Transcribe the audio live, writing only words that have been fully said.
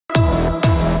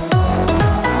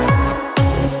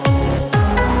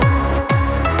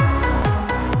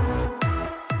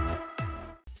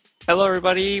Hello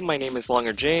everybody, my name is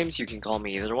Longer James, you can call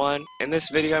me either one. In this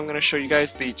video I'm going to show you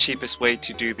guys the cheapest way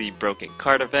to do the Broken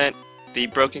Card event. The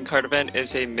Broken Card event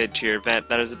is a mid-tier event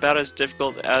that is about as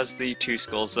difficult as the 2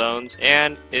 Skull Zones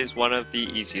and is one of the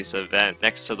easiest events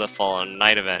next to the Fallen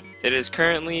Knight event. It is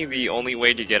currently the only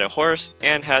way to get a horse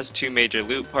and has 2 major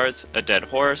loot parts, a dead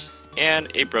horse and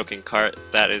a broken cart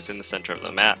that is in the center of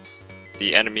the map.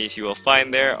 The enemies you will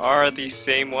find there are the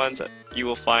same ones you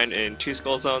will find in 2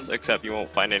 Skull Zones, except you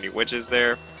won't find any witches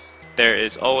there. There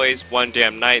is always one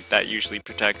damn knight that usually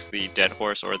protects the dead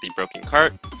horse or the broken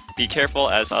cart. Be careful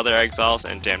as other exiles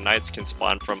and damn knights can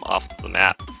spawn from off the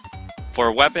map.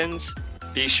 For weapons,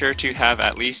 be sure to have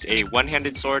at least a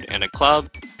one-handed sword and a club.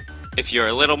 If you're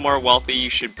a little more wealthy, you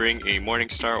should bring a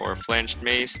Morningstar or flanged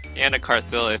mace, and a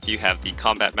Carthill if you have the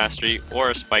combat mastery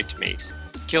or a spiked mace.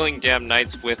 Killing damn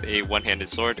knights with a one-handed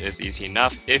sword is easy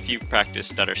enough if you've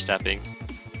practiced stutter stepping.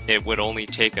 It would only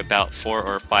take about 4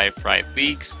 or 5 fried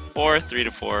leeks or 3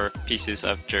 to 4 pieces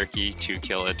of jerky to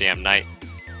kill a damn knight.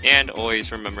 And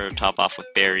always remember to top off with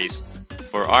berries.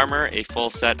 For armor, a full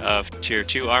set of tier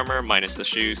 2 armor minus the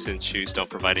shoes, since shoes don't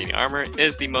provide any armor,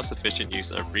 is the most efficient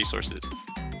use of resources.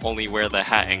 Only wear the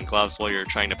hat and gloves while you're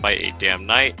trying to fight a damn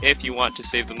knight if you want to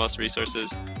save the most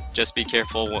resources. Just be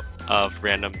careful of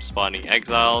random spawning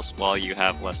exiles while you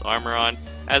have less armor on,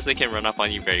 as they can run up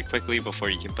on you very quickly before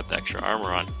you can put the extra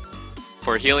armor on.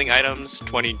 For healing items,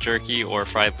 20 jerky or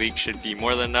fried leek should be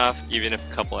more than enough, even if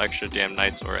a couple extra damn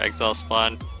knights or exiles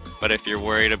spawn, but if you're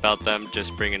worried about them,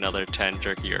 just bring another 10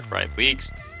 jerky or fried leeks.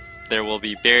 There will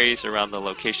be berries around the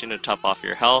location to top off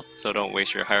your health, so don't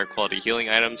waste your higher quality healing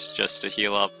items just to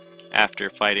heal up after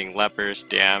fighting lepers,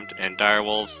 damned, and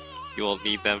direwolves. You will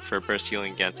need them for burst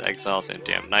healing against exiles and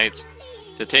damned knights.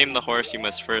 To tame the horse, you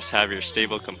must first have your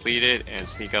stable completed and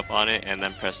sneak up on it and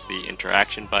then press the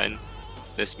interaction button.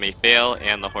 This may fail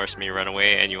and the horse may run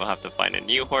away and you will have to find a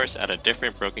new horse at a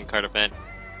different Broken Card event.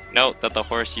 Note that the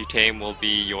horse you tame will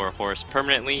be your horse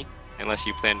permanently, unless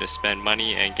you plan to spend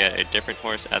money and get a different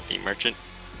horse at the merchant.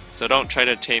 So don't try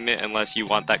to tame it unless you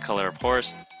want that color of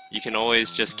horse. You can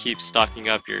always just keep stocking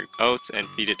up your oats and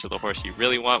feed it to the horse you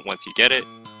really want once you get it.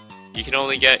 You can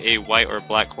only get a white or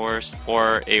black horse,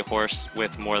 or a horse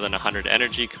with more than 100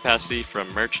 energy capacity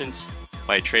from merchants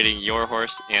by trading your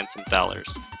horse and some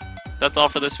thalers. That's all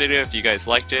for this video. If you guys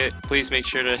liked it, please make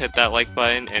sure to hit that like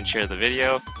button and share the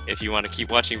video. If you want to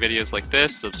keep watching videos like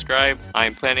this, subscribe.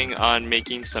 I'm planning on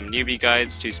making some newbie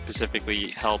guides to specifically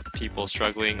help people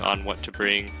struggling on what to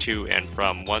bring to and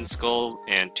from 1 Skull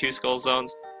and 2 Skull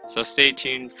Zones, so stay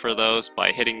tuned for those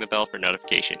by hitting the bell for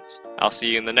notifications. I'll see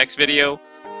you in the next video.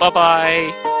 Bye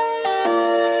bye!